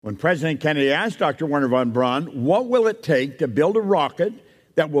When President Kennedy asked Dr. Wernher von Braun, what will it take to build a rocket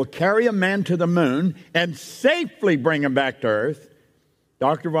that will carry a man to the moon and safely bring him back to Earth,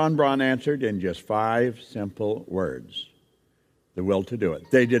 Dr. von Braun answered in just 5 simple words: the will to do it.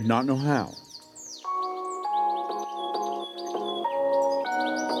 They did not know how.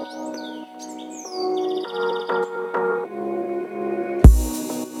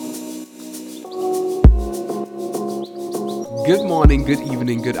 Good morning, good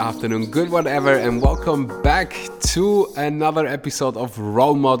evening, good afternoon, good whatever, and welcome back to another episode of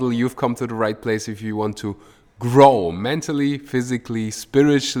Role Model. You've come to the right place if you want to grow mentally, physically,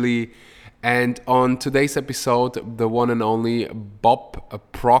 spiritually. And on today's episode, the one and only Bob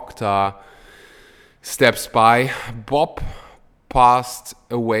Proctor steps by. Bob passed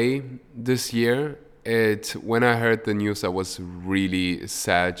away this year. When I heard the news, I was really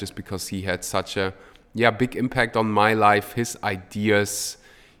sad just because he had such a big impact on my life. His ideas,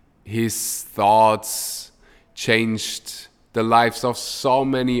 his thoughts changed the lives of so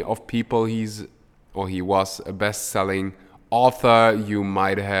many of people. He was a best-selling author. You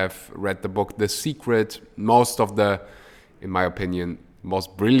might have read the book The Secret. Most of the, in my opinion,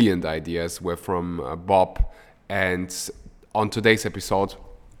 most brilliant ideas were from Bob. And on today's episode,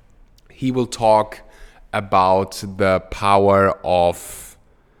 he will talk about the power of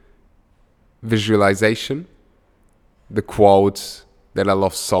visualization. The quote that I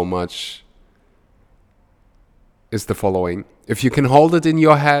love so much is the following: if you can hold it in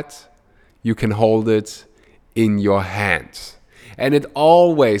your head, you can hold it in your hand. And it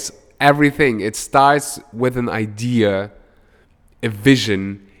starts with an idea, a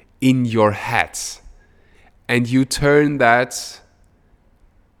vision in your head. And you turn that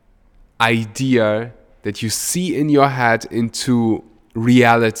idea that you see in your head into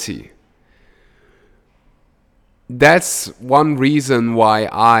reality. That's one reason why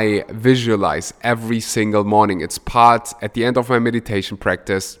I visualize every single morning. It's part, at the end of my meditation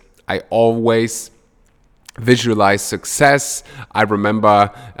practice, I always visualize success. I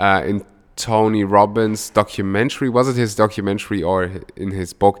remember in Tony Robbins' documentary, was it his documentary or in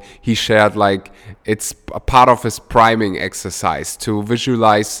his book, he shared it's a part of his priming exercise to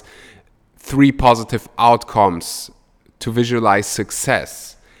visualize 3 positive outcomes, to visualize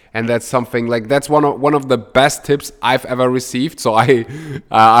success. And that's something that's one of the best tips I've ever received. So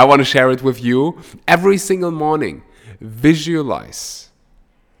I want to share it with you. Every single morning, visualize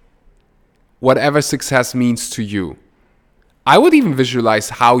whatever success means to you. I would even visualize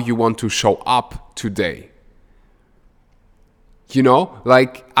how you want to show up today. You know,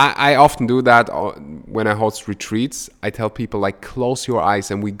 I often do that when I host retreats. I tell people close your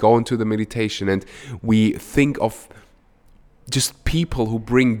eyes and we go into the meditation and we think of just people who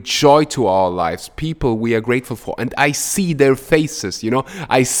bring joy to our lives, people we are grateful for. And I see their faces,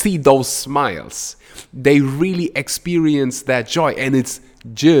 I see those smiles. They really experience that joy. And it's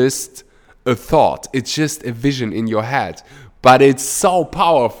just a thought. It's just a vision in your head. But it's so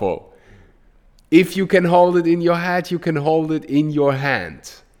powerful. If you can hold it in your head, you can hold it in your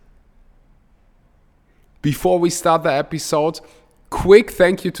hand. Before we start the episode, quick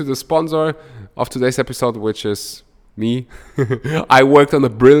thank you to the sponsor of today's episode, which is me. I worked on a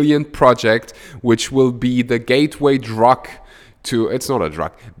brilliant project which will be the gateway drug to, it's not a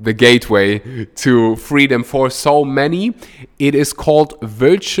drug, the gateway to freedom for so many. It is called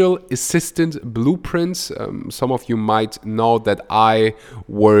Virtual Assistant Blueprints. Some of you might know that I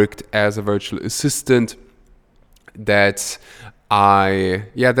worked as a virtual assistant. That's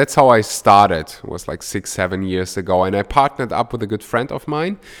how I started. It was 6-7 years ago. And I partnered up with a good friend of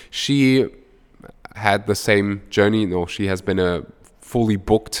mine. She had the same journey. No, she has been a fully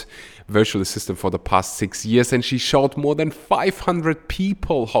booked virtual assistant for the past 6 years, and she showed more than 500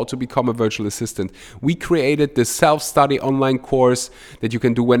 people how to become a virtual assistant. We created this self-study online course that you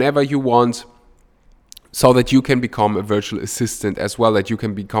can do whenever you want, so that you can become a virtual assistant as well, that you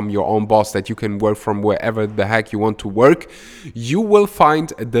can become your own boss, that you can work from wherever the heck you want to work. You will find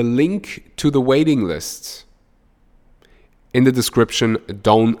the link to the waiting list in the description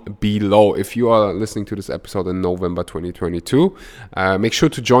down below. If you are listening to this episode in November 2022, make sure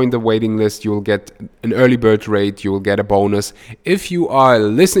to join the waiting list. You will get an early bird rate. You will get a bonus. If you are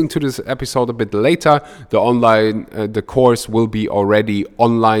listening to this episode a bit later, the course will be already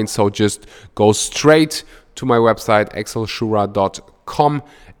online. So just go straight to my website, excelshura.com,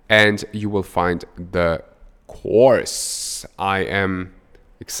 and you will find the course. I am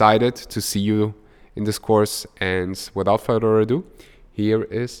excited to see you in this course, and without further ado, here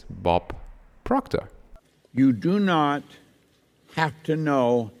is Bob Proctor. You do not have to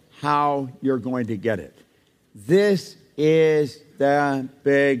know how you're going to get it. This is the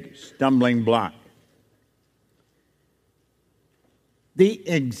big stumbling block. The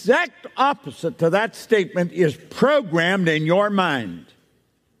exact opposite to that statement is programmed in your mind.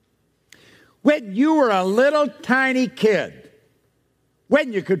 When you were a little tiny kid,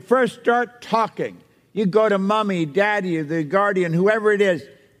 when you could first start talking, you go to mommy, daddy, the guardian, whoever it is.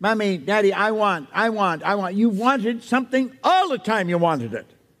 Mommy, daddy, I want. You wanted something all the time, you wanted it.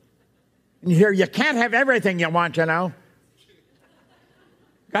 And you hear, you can't have everything you want, you know.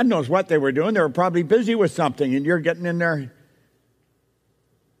 God knows what they were doing. They were probably busy with something, and you're getting in their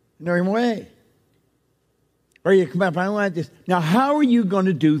way. Or you come up, I want this. Now, how are you going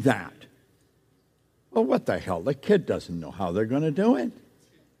to do that? Well, what the hell? The kid doesn't know how they're going to do it.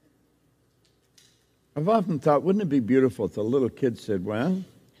 I've often thought, wouldn't it be beautiful if the little kid said, well, I'm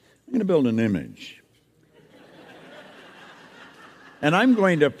going to build an image. And I'm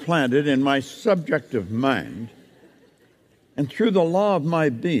going to plant it in my subjective mind. And through the law of my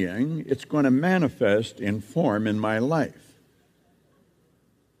being, it's going to manifest in form in my life.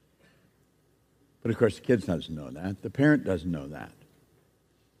 But of course, the kid doesn't know that. The parent doesn't know that.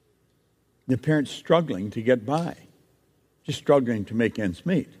 The parent's struggling to get by, just struggling to make ends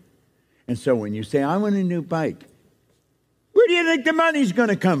meet. And so when you say, I want a new bike, where do you think the money's going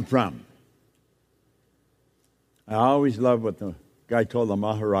to come from? I always love what the guy told the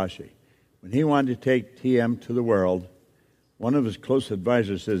Maharishi. When he wanted to take TM to the world, one of his close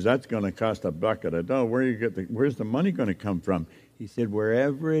advisors says, that's going to cost a bucket of dough. Where's the money going to come from? He said,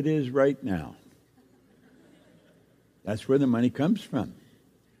 wherever it is right now. That's where the money comes from.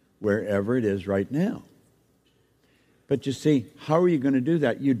 Wherever it is right now. But you see, how are you going to do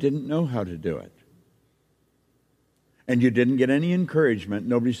that? You didn't know how to do it. And you didn't get any encouragement.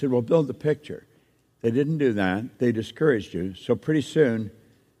 Nobody said, well, build the picture. They didn't do that. They discouraged you. So pretty soon,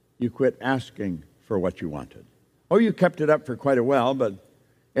 you quit asking for what you wanted. Oh, you kept it up for quite a while, but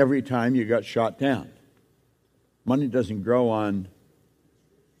every time you got shot down. Money doesn't grow on.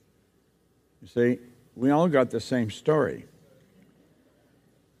 You see, we all got the same story.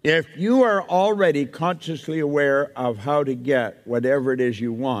 If you are already consciously aware of how to get whatever it is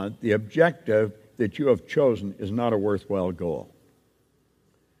you want, the objective that you have chosen is not a worthwhile goal.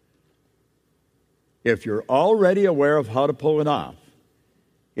 If you're already aware of how to pull it off,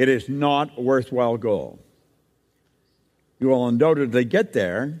 it is not a worthwhile goal. You will undoubtedly get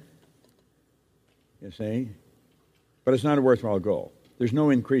there, you see, but it's not a worthwhile goal. There's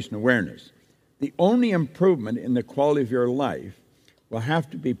no increase in awareness. The only improvement in the quality of your life will have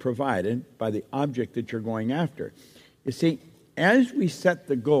to be provided by the object that you're going after. You see, as we set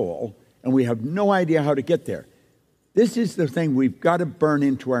the goal and we have no idea how to get there, this is the thing we've got to burn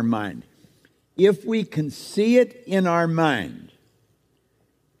into our mind. If we can see it in our mind,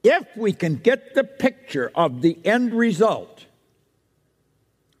 if we can get the picture of the end result,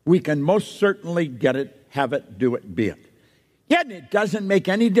 we can most certainly get it, have it, do it, be it. Yet it doesn't make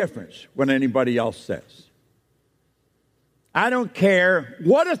any difference what anybody else says. I don't care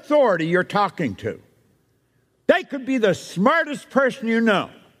what authority you're talking to. They could be the smartest person you know.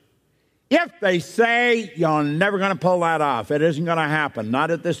 If they say, you're never going to pull that off, it isn't going to happen,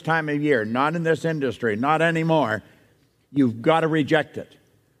 not at this time of year, not in this industry, not anymore, you've got to reject it.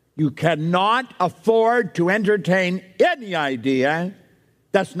 You cannot afford to entertain any idea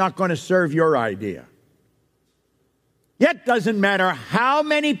that's not going to serve your idea. It doesn't matter how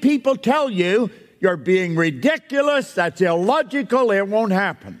many people tell you you're being ridiculous, that's illogical, it won't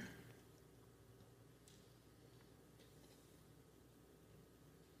happen.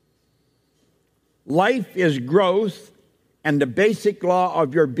 Life is growth, and the basic law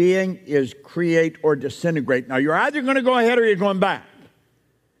of your being is create or disintegrate. Now, you're either going to go ahead or you're going back.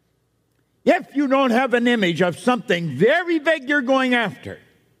 If you don't have an image of something very big you're going after,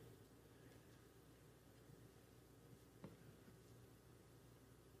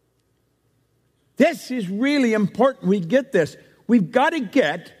 this is really important we get this. We've got to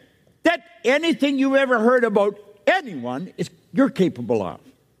get that anything you've ever heard about anyone is you're capable of.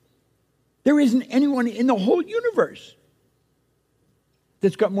 There isn't anyone in the whole universe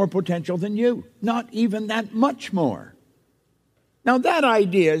that's got more potential than you. Not even that much more. Now that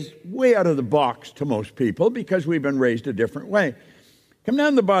idea is way out of the box to most people because we've been raised a different way. Come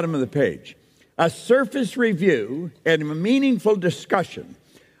down to the bottom of the page. A surface review and a meaningful discussion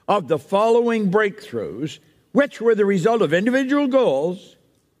of the following breakthroughs, which were the result of individual goals,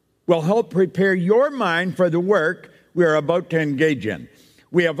 will help prepare your mind for the work we are about to engage in.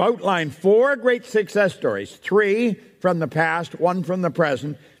 We have outlined 4 great success stories, 3 from the past, 1 from the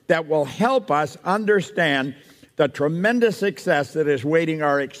present, that will help us understand the tremendous success that is waiting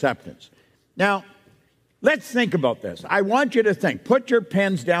our acceptance. Now, Let's think about this. I want you to think. Put your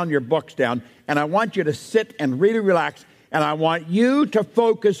pens down, your books down, and I want you to sit and really relax, and I want you to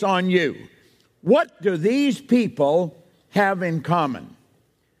focus on you. What do these people have in common?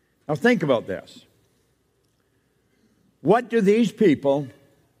 Now think about this. What do these people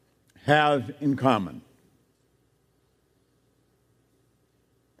have in common?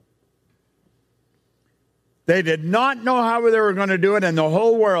 They did not know how they were going to do it, and the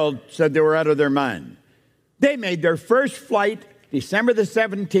whole world said they were out of their mind. They made their first flight December the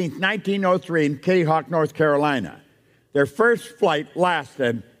 17th, 1903 in Kitty Hawk, North Carolina. Their first flight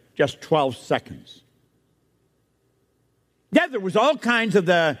lasted just 12 seconds. Yeah, there was all kinds of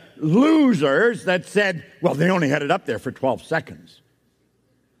the losers that said, well, they only had it up there for 12 seconds.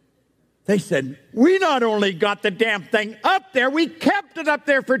 They said, we not only got the damn thing up there, we kept it up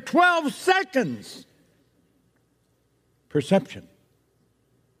there for 12 seconds. Perception.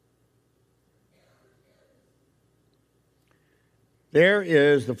 There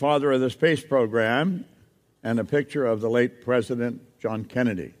is the father of the space program and a picture of the late President John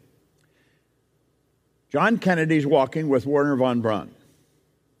Kennedy. John Kennedy's walking with Wernher von Braun.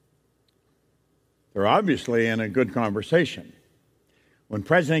 They're obviously in a good conversation. When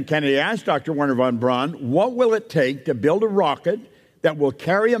President Kennedy asked Dr. Wernher von Braun, what will it take to build a rocket that will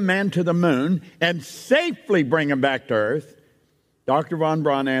carry a man to the moon and safely bring him back to Earth, Dr. von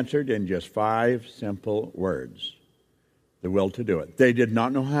Braun answered in just 5 simple words: the will to do it. They did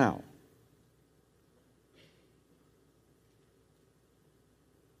not know how.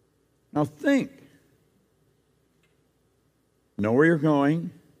 Now think. Know where you're going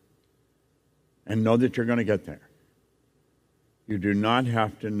and know that you're going to get there. You do not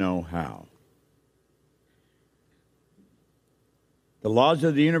have to know how. The laws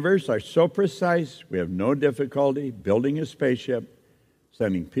of the universe are so precise, we have no difficulty building a spaceship,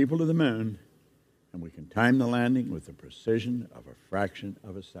 sending people to the moon, and we can time the landing with the precision of a fraction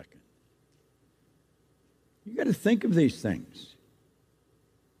of a second. You've got to think of these things.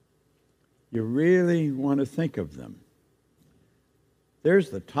 You really want to think of them.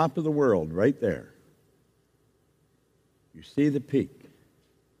 There's the top of the world right there. You see the peak.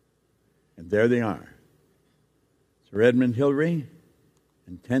 And there they are. Sir Edmund Hillary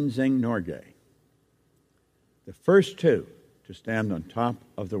and Tenzing Norgay. The first two to stand on top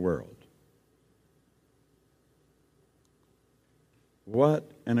of the world.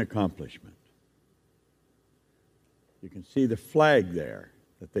 What an accomplishment. You can see the flag there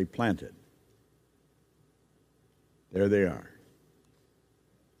that they planted. There they are.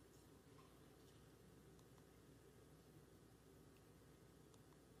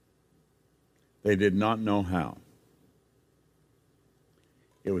 They did not know how.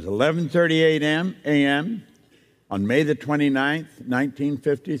 It was 11:38 a.m. on May the 29th,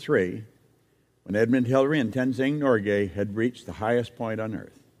 1953, when Edmund Hillary and Tenzing Norgay had reached the highest point on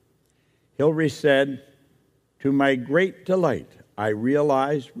Earth. Hillary said, "To my great delight, I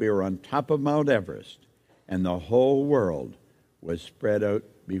realized we were on top of Mount Everest, and the whole world was spread out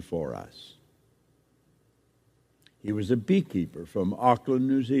before us." He was a beekeeper from Auckland,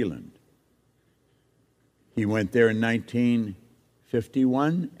 New Zealand. He went there in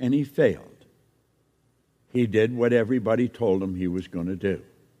 1951, and he failed. He did what everybody told him he was going to do.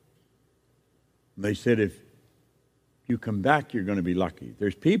 They said, if you come back, you're going to be lucky.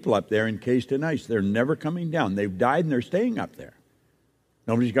 There's people up there encased in ice. They're never coming down. They've died, and they're staying up there.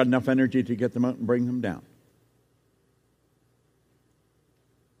 Nobody's got enough energy to get them out and bring them down.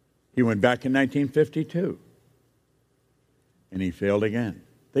 He went back in 1952, and he failed again.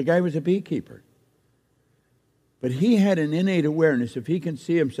 The guy was a beekeeper. But he had an innate awareness, if he can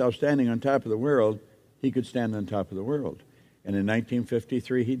see himself standing on top of the world, he could stand on top of the world. And in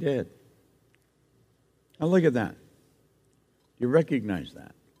 1953, he did. Now look at that. You recognize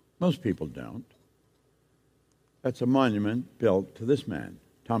that? Most people don't. That's a monument built to this man,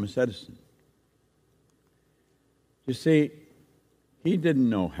 Thomas Edison. You see, he didn't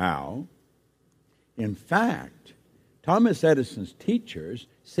know how. In fact, Thomas Edison's teachers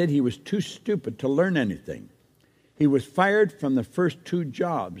said he was too stupid to learn anything. He was fired from the first 2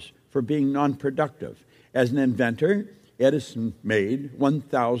 jobs for being non-productive. As an inventor, Edison made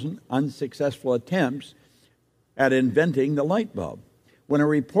 1,000 unsuccessful attempts at inventing the light bulb. When a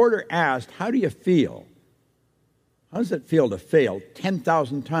reporter asked, how do you feel? How does it feel to fail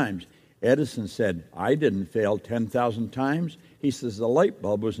 10,000 times? Edison said, I didn't fail 10,000 times. He says the light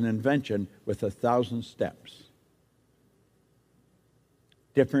bulb was an invention with 1,000 steps.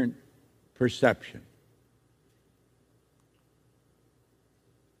 Different perception.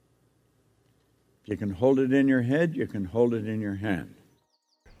 If you can hold it in your head, you can hold it in your hand.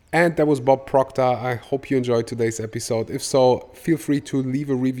 And that was Bob Proctor. I hope you enjoyed today's episode. If so, feel free to leave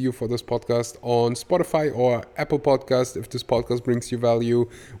a review for this podcast on Spotify or Apple Podcast. If this podcast brings you value,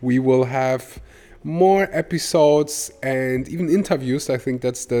 we will have more episodes and even interviews. I think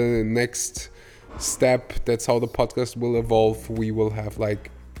that's the next step. That's how the podcast will evolve. We will have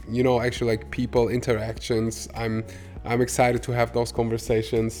people interactions. I'm excited to have those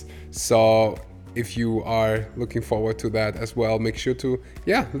conversations. So if you are looking forward to that as well, make sure to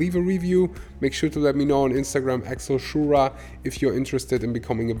leave a review. Make sure to let me know on Instagram, Axel Shura. If you're interested in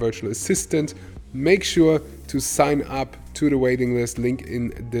becoming a virtual assistant, make sure to sign up to the waiting list. Link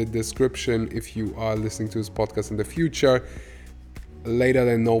in the description if you are listening to this podcast in the future. Later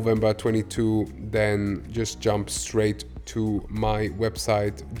than November 22, then just jump straight to my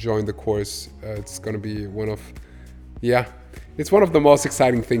website, join the course. It's going to be it's one of the most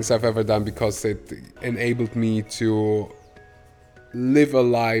exciting things I've ever done, because it enabled me to live a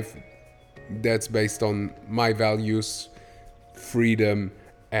life that's based on my values, freedom,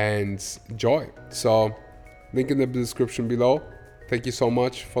 and joy. So, link in the description below. Thank you so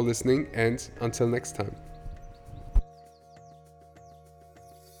much for listening, and until next time.